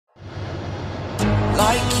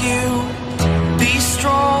like you. Be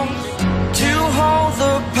strong to hold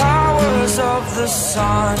the powers of the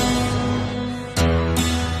sun.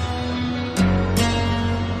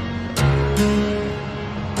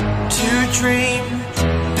 To dream,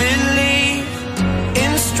 believe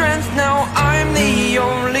in strength. Now I'm the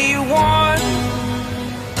only one,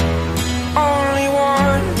 only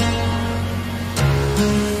one.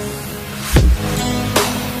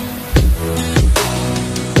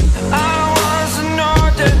 I was an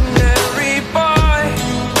ordinary boy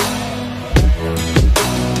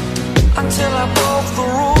until I broke the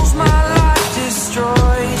rules. My life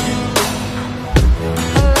destroyed,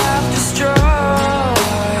 a life destroyed.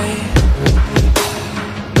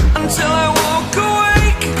 Until I woke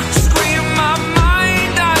awake, scream my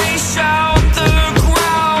mind, I shout, the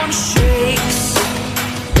ground shakes.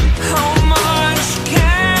 How much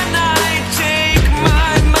can I take?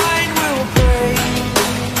 My mind will break.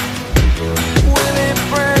 Will it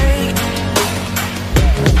break?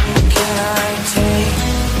 Can I take?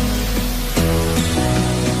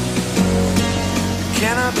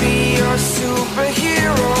 Can I be your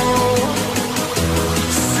superhero?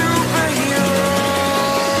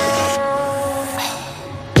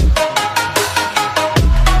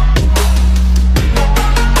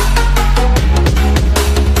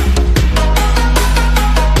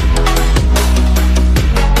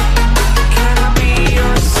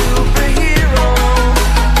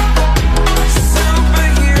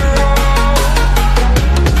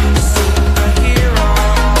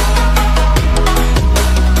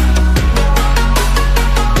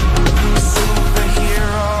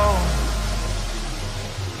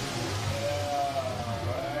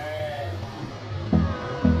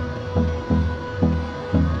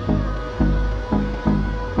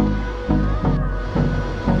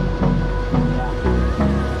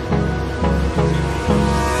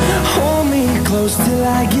 Close till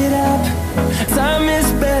I get up. Time is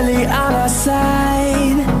barely on our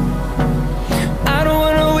side. I don't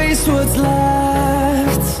wanna waste what's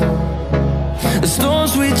left. The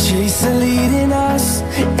storms we chase are leading us,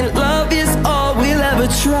 and love is all we'll ever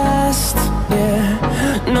trust. Yeah,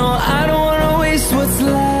 no, I don't wanna waste what's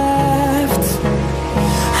left.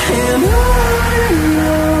 And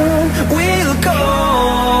on we'll go,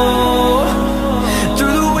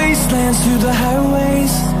 through the wastelands, through the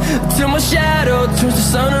highways, till my shadow turns to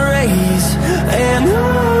sun rays. And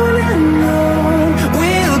on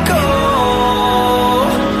we'll go,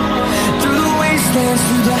 through the wastelands,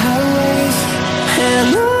 through the highways,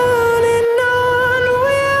 and on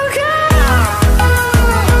we'll go.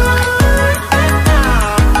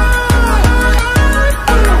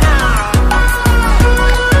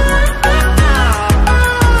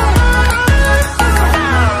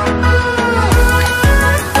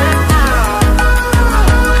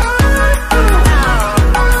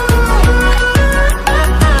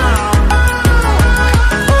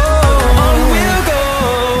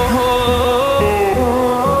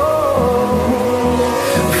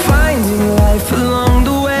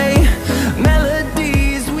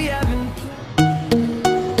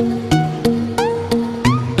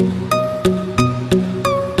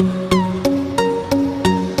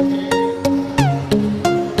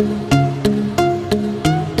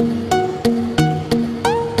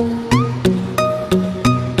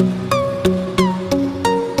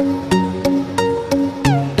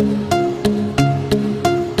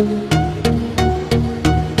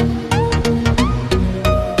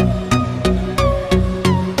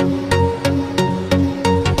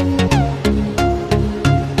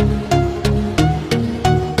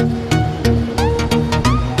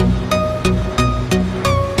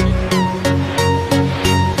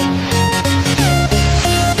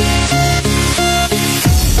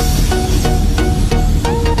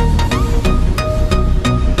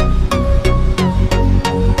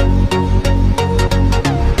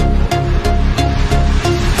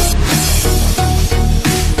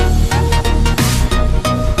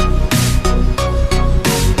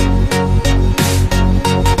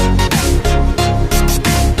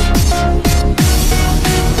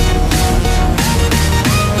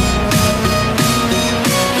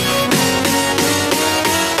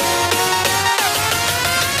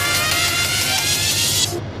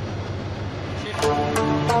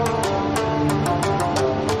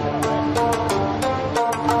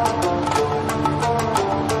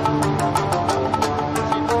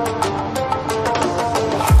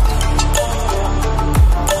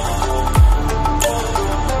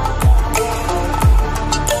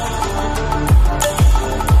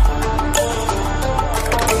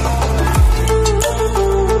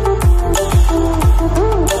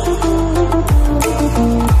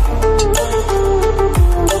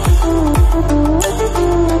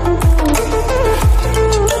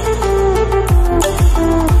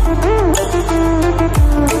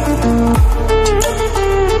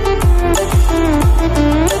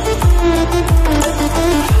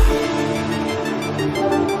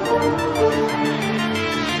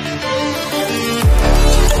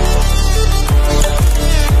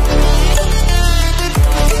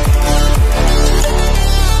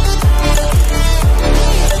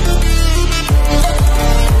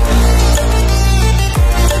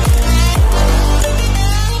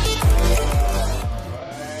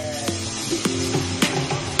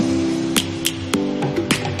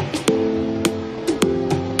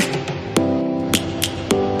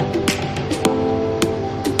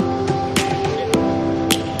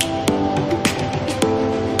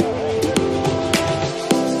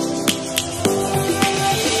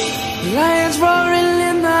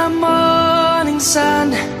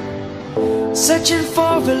 sun, searching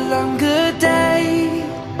for a longer day.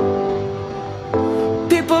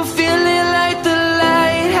 People feeling like the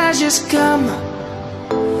light has just come.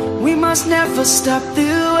 We must never stop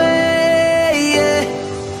the way.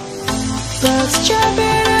 Birds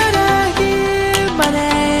jumping and I hear my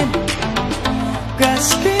name,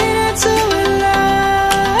 grasping into a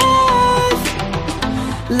life.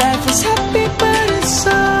 Life is happy but it's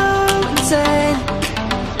so insane.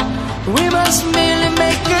 We must merely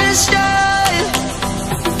make a start.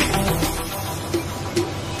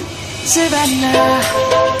 Savannah,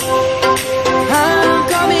 I'm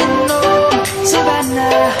coming home.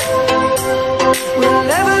 Savannah, we'll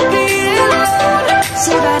never be alone.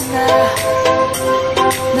 Savannah,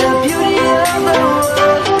 the beauty of the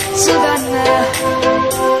world. Savannah,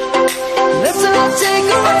 let's all take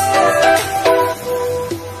a walk.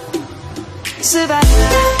 Savannah.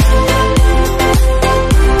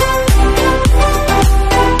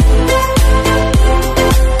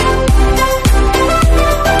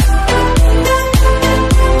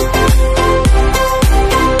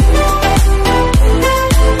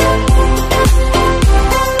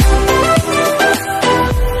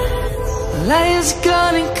 Lion's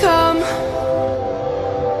gonna come.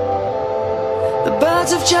 The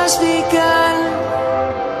birds have just begun.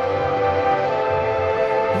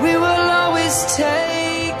 We will always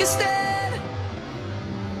take a stand.